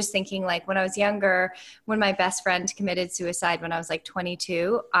 And just thinking, like, when I was younger, when my best friend committed suicide when I was like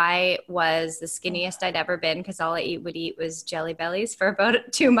 22, I was the skinniest I'd ever been, because all I would eat was Jelly Bellies for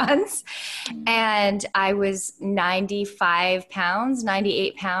about 2 months. And I was 98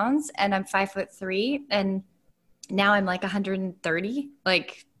 pounds, and I'm 5'3", and now I'm like 130.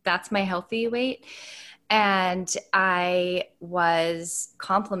 Like, that's my healthy weight. And I was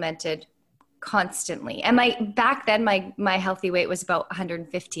complimented constantly. And back then my healthy weight was about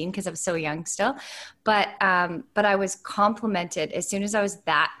 115, because I was so young still. But I was complimented as soon as I was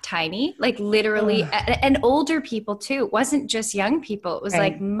that tiny, like literally, and older people too. It wasn't just young people. It was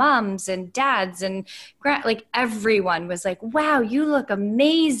like moms and dads and like everyone was like, wow, you look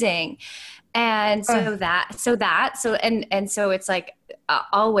amazing. And so it's like,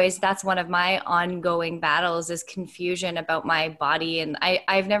 always, that's one of my ongoing battles, is confusion about my body. And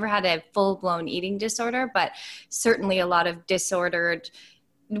I've never had a full-blown eating disorder, but certainly a lot of disordered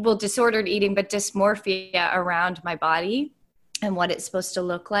eating, but dysmorphia around my body and what it's supposed to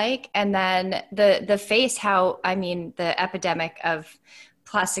look like. And then the face, the epidemic of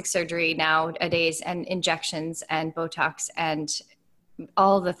plastic surgery nowadays, and injections and Botox and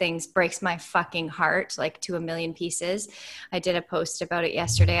all the things, breaks my fucking heart, like, to a million pieces. I did a post about it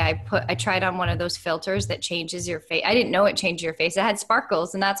yesterday. I tried on one of those filters that changes your face. I didn't know it changed your face. It had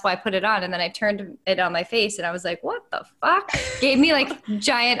sparkles, and that's why I put it on. And then I turned it on my face, and I was like, what the fuck? Gave me like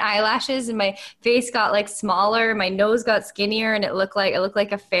giant eyelashes, and my face got like smaller. My nose got skinnier, and it looked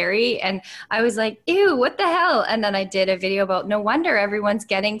like a fairy. And I was like, ew, what the hell? And then I did a video about, no wonder everyone's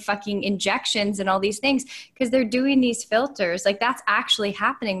getting fucking injections and all these things, because they're doing these filters. Like, that's actually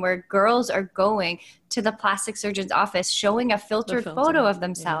happening, where girls are going to the plastic surgeon's office, showing a filtered photo of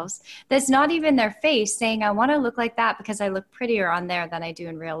themselves that's not even their face, saying, I want to look like that because I look prettier on there than I do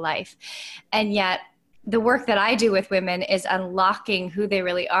in real life. And yet the work that I do with women is unlocking who they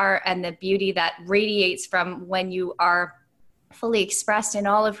really are, and the beauty that radiates from when you are fully expressed in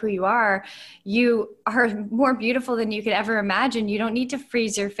all of who you are. You are more beautiful than you could ever imagine. You don't need to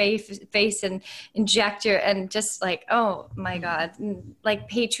freeze your face and inject and just like, oh my God, like,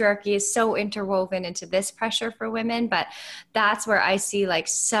 patriarchy is so interwoven into this pressure for women. But that's where I see like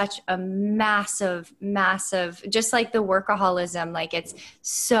such a massive, just like the workaholism, like it's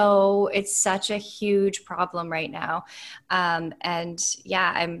such a huge problem right now. And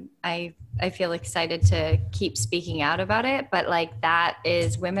yeah, I feel excited to keep speaking out about it, but like, that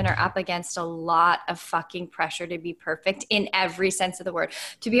is, women are up against a lot of fucking pressure to be perfect in every sense of the word,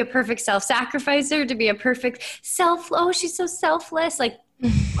 to be a perfect self-sacrificer, to be a perfect oh, she's so selfless, like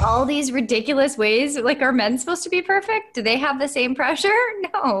all these ridiculous ways. Like, are men supposed to be perfect? Do they have the same pressure?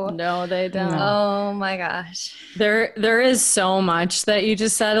 No, they don't. Oh my gosh. There is so much that you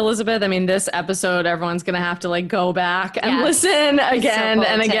just said, Elizabeth. I mean, this episode, everyone's going to have to like go back and listen again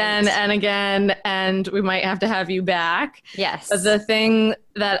and again and again. And we might have to have you back. Yes. But the thing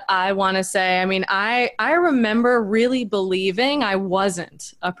that I want to say, I mean, I remember really believing I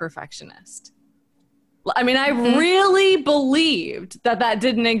wasn't a perfectionist. I mean, I really believed that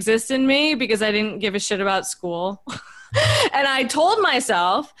didn't exist in me, because I didn't give a shit about school. And I told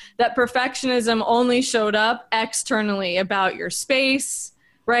myself that perfectionism only showed up externally, about your space,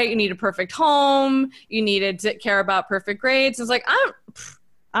 right? You need a perfect home. You needed to care about perfect grades. It's like,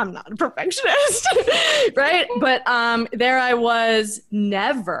 I'm not a perfectionist, right? But there I was,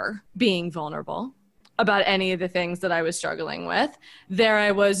 never being vulnerable about any of the things that I was struggling with. There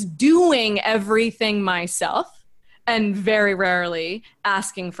I was, doing everything myself and very rarely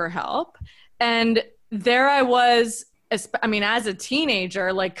asking for help. And there I was, I mean, as a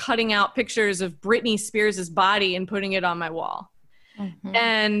teenager, like cutting out pictures of Britney Spears' body and putting it on my wall. Mm-hmm.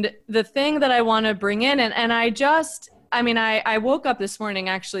 And the thing that I want to bring in, and I woke up this morning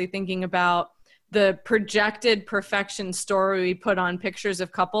actually thinking about the projected perfection story we put on pictures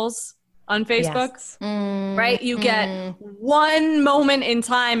of couples on Facebook, yes. Right? You get one moment in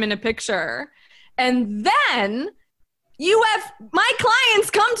time in a picture, and then my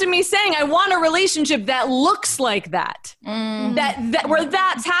clients come to me saying, I want a relationship that looks like that, that where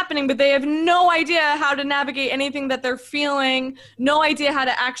that's happening, but they have no idea how to navigate anything that they're feeling, no idea how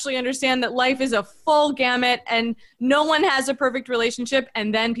to actually understand that life is a full gamut and no one has a perfect relationship.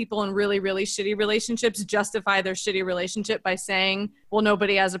 And then people in really, really shitty relationships justify their shitty relationship by saying, well,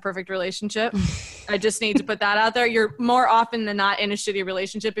 nobody has a perfect relationship. I just need to put that out there. You're more often than not in a shitty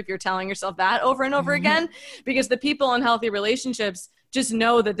relationship if you're telling yourself that over and over again, because the people in healthy relationships just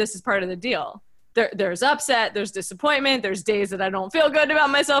know that this is part of the deal. There's upset, there's disappointment, there's days that I don't feel good about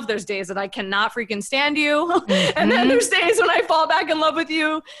myself, there's days that I cannot freaking stand you, and then there's days when I fall back in love with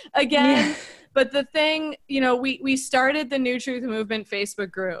you again. But the thing, we started the New Truth Movement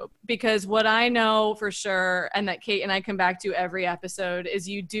Facebook group because what I know for sure, and that Kate and I come back to every episode, is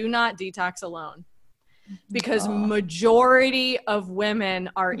you do not detox alone. Because majority of women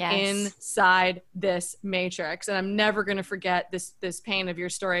are inside this matrix. And I'm never going to forget this pain of your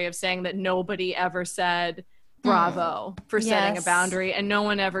story of saying that nobody ever said bravo for setting a boundary, and no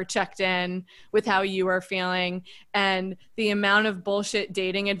one ever checked in with how you are feeling, and the amount of bullshit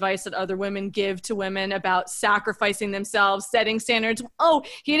dating advice that other women give to women about sacrificing themselves, setting standards. Oh,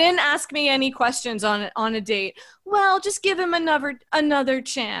 he didn't ask me any questions on a date. Well, just give him another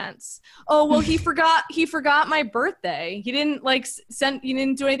chance. Oh, well, he forgot my birthday. He didn't you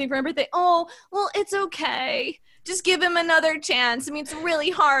didn't do anything for my birthday. Oh, well, it's okay. Just give him another chance. I mean, it's really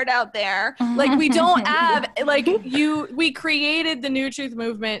hard out there. Like, we don't have, we created the New Truth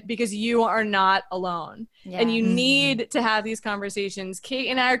Movement because you are not alone. Yeah. And you need to have these conversations. Kate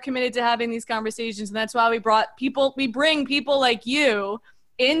and I are committed to having these conversations. And that's why we bring people like you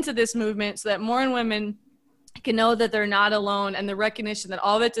into this movement so that more women can know that they're not alone, and the recognition that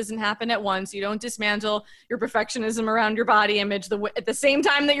all of it doesn't happen at once. You don't dismantle your perfectionism around your body image at the same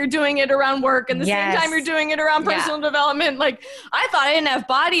time that you're doing it around work, and the same time you're doing it around personal development. Like, I thought I didn't have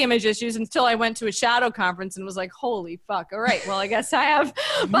body image issues until I went to a shadow conference and was like, holy fuck. All right, well, I guess I have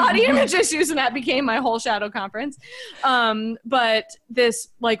body image issues, and that became my whole shadow conference. But this,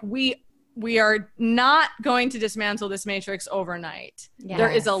 we are not going to dismantle this matrix overnight. Yes.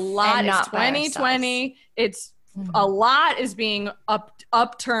 There is a lot. It's 2020. It's a lot is being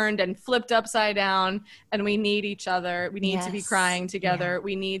upturned and flipped upside down, and we need each other. We need to be crying together. Yeah.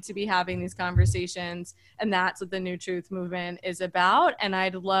 We need to be having these conversations, and that's what the New Truth Movement is about. And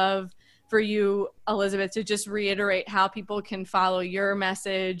I'd love for you, Elizabeth, to just reiterate how people can follow your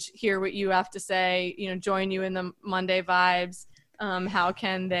message, hear what you have to say, join you in the Monday Vibes. How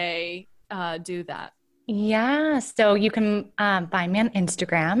can they do that? Yeah, so you can find me on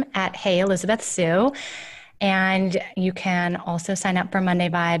Instagram at Hey Elizabeth Sue, and you can also sign up for Monday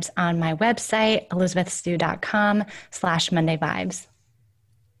Vibes on my website, elizabethsue.com/Monday Vibes.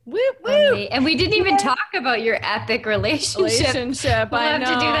 Woo, woo. And we didn't even talk about your epic relationship. We'll have to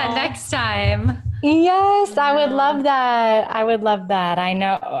do that next time. Yes, I would love that. I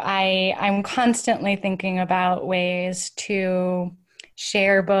know I'm constantly thinking about ways to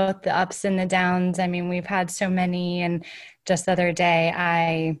share both the ups and the downs. I mean, we've had so many, and just the other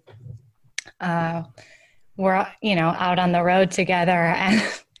day we're out on the road together, and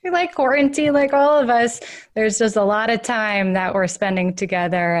like quarantine, like all of us, there's just a lot of time that we're spending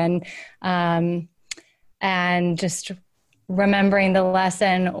together, and just remembering the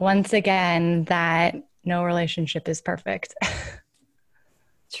lesson once again that no relationship is perfect.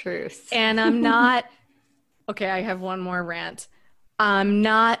 Truth. And I'm not okay, I have one more rant. I'm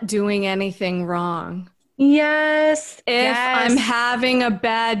not doing anything wrong. Yes. If I'm having a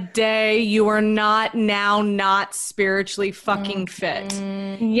bad day, you are not spiritually fucking fit.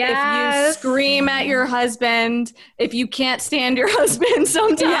 Yes. If you scream at your husband, if you can't stand your husband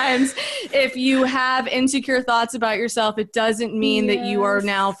sometimes, if you have insecure thoughts about yourself, it doesn't mean that you are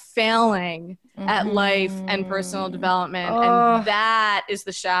now failing at life and personal development. And that is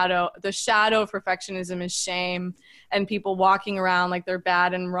the shadow. The shadow of perfectionism is shame, and people walking around like they're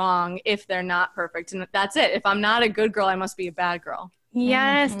bad and wrong if they're not perfect. And that's it. If I'm not a good girl, I must be a bad girl.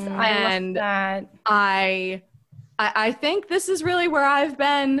 Yes. I love that. I think this is really where I've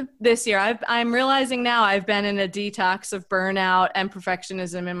been this year. I'm realizing now I've been in a detox of burnout and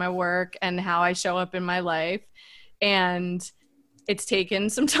perfectionism in my work and how I show up in my life. And it's taken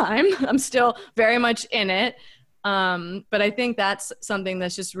some time. I'm still very much in it. But I think that's something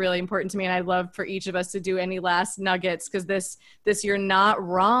that's just really important to me. And I'd love for each of us to do any last nuggets, because this you're not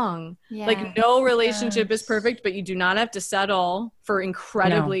wrong. Yeah. Like, no relationship is perfect, but you do not have to settle for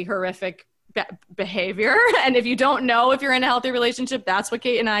incredibly horrific behavior. And if you don't know if you're in a healthy relationship, that's what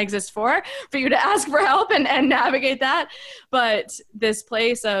Kate and I exist for you to ask for help and navigate that. But this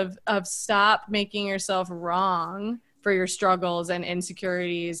place of stop making yourself wrong for your struggles and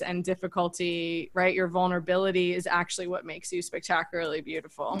insecurities and difficulty, right? Your vulnerability is actually what makes you spectacularly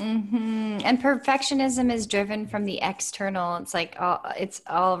beautiful. Mm-hmm. And perfectionism is driven from the external. It's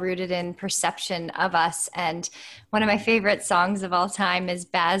all rooted in perception of us. And one of my favorite songs of all time is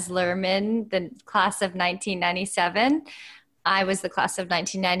Baz Luhrmann, the class of 1997. I was the class of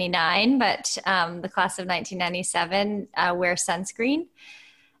 1999, but the class of 1997 wear sunscreen.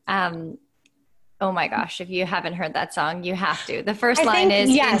 Oh my gosh, if you haven't heard that song, you have to. The first line is,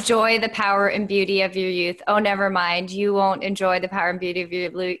 yes. Enjoy the power and beauty of your youth. Oh, never mind. You won't enjoy the power and beauty of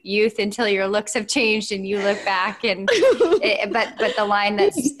your youth until your looks have changed and you look back. And but the line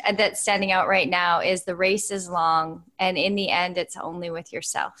that's standing out right now is, the race is long, and in the end, it's only with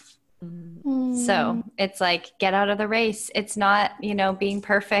yourself. So it's like, get out of the race. It's not, being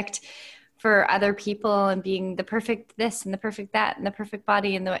perfect for other people and being the perfect this and the perfect that and the perfect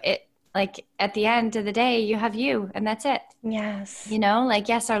body and like at the end of the day, you have you, and that's it. Yes.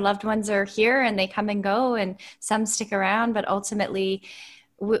 Yes, our loved ones are here and they come and go and some stick around, but ultimately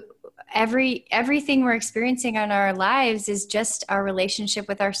everything we're experiencing in our lives is just our relationship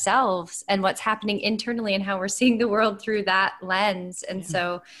with ourselves and what's happening internally and how we're seeing the world through that lens. And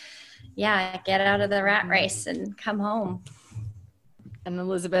so, get out of the rat race and come home. And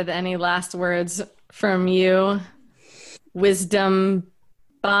Elizabeth, any last words from you? Wisdom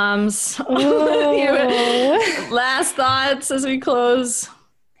bombs. Last thoughts as we close.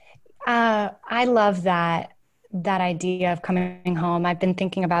 I love that idea of coming home. I've been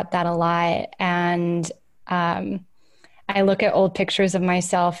thinking about that a lot, and I look at old pictures of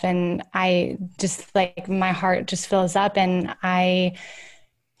myself and I just, like, my heart just fills up, and I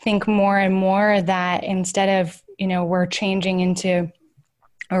think more and more that instead of, we're changing into,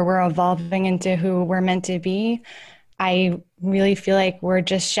 or we're evolving into who we're meant to be, I really feel like we're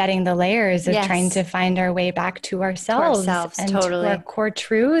just shedding the layers of trying to find our way back to ourselves and totally. to our core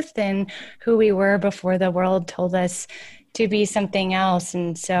truth and who we were before the world told us to be something else.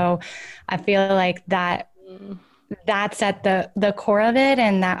 And so I feel like that's at the core of it,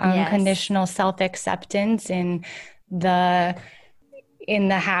 and that unconditional self-acceptance in the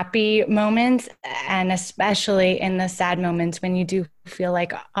happy moments, and especially in the sad moments when you do feel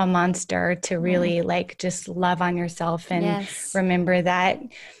like a monster, to really like just love on yourself and remember that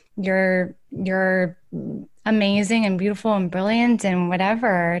you're amazing and beautiful and brilliant and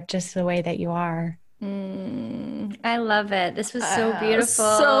whatever, just the way that you are. I love it. This was so beautiful.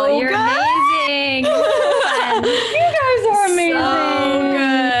 So You're amazing. You guys are amazing. So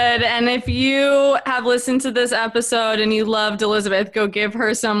good. And if you have listened to this episode and you loved Elizabeth, go give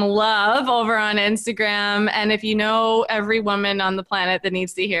her some love over on Instagram. And if you know every woman on the planet that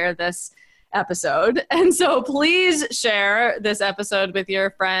needs to hear this episode. And so please share this episode with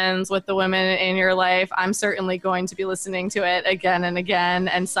your friends, with the women in your life. I'm certainly going to be listening to it again and again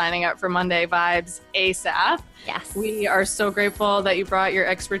and signing up for Monday Vibes ASAP. Yes. We are so grateful that you brought your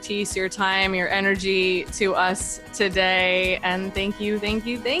expertise, your time, your energy to us today. And thank you, thank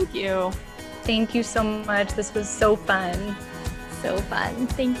you, thank you. Thank you so much. This was so fun. So fun.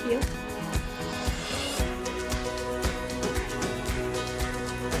 Thank you.